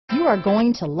you are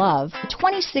going to love the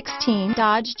 2016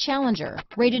 Dodge Challenger.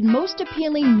 Rated most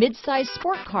appealing midsize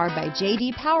sport car by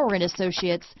J.D. Power and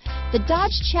Associates, the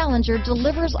Dodge Challenger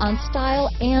delivers on style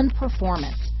and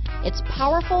performance. It's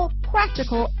powerful,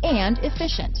 practical, and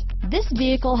efficient. This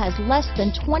vehicle has less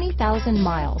than 20,000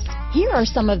 miles. Here are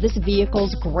some of this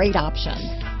vehicle's great options: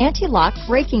 anti-lock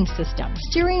braking system,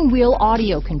 steering wheel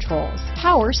audio controls,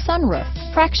 power sunroof,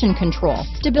 traction control,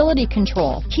 stability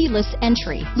control, keyless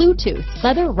entry, Bluetooth,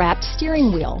 leather-wrapped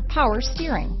steering wheel, power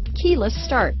steering, keyless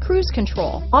start, cruise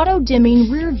control, auto-dimming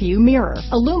rear view mirror,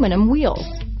 aluminum wheels,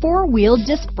 four-wheel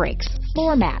disc brakes,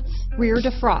 floor mats, rear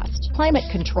defrost, climate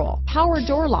control, power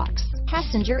door locks,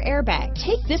 passenger airbag.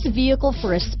 Take this vehicle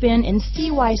for a spin and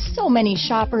see why so many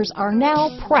shoppers are now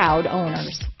proud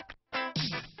owners.